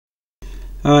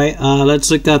Alright, let's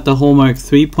look at the homework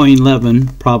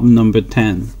 3.11, problem number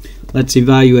 10. Let's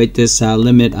evaluate this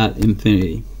limit at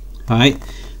infinity. Alright,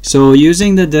 so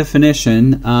using the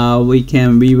definition, we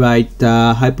can rewrite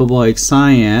hyperbolic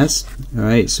sine as,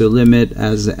 alright, so limit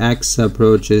as x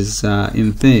approaches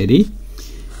infinity.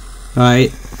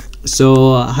 Alright,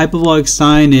 so hyperbolic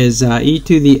sine is e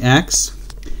to the x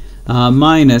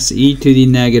minus e to the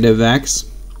negative x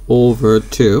over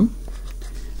 2.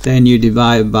 Then you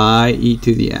divide by e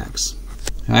to the x.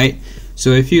 Right? So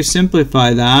if you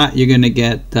simplify that, you're going to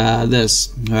get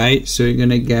this. Right? So you're going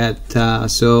to get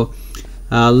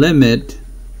limit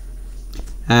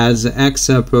as x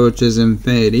approaches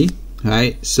infinity.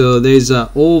 Right? So there's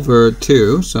over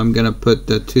 2. So I'm going to put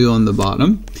the 2 on the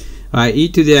bottom. Right? E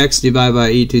to the x divided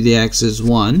by e to the x is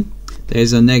 1.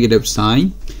 There's a negative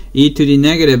sign. E to the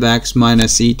negative x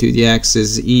minus e to the x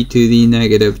is e to the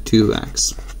negative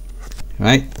 2x.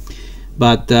 Right?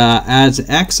 But as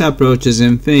x approaches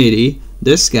infinity,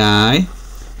 this guy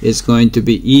is going to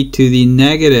be e to the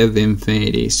negative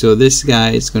infinity. So this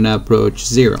guy is going to approach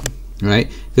 0.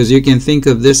 Right? Because you can think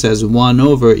of this as 1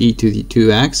 over e to the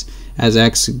 2x. As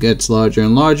x gets larger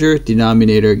and larger,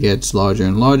 denominator gets larger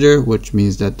and larger, which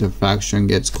means that the fraction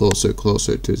gets closer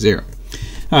to 0.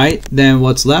 Alright, then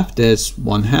what's left is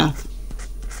 1/2.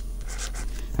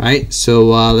 Alright, so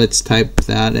let's type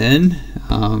that in.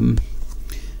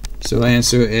 So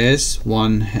answer is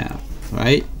 1/2.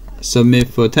 Right? Submit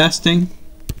for testing.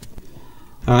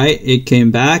 Alright, it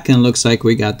came back and looks like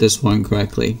we got this one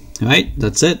correctly. Alright,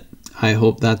 that's it. I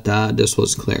hope that this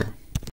was clear.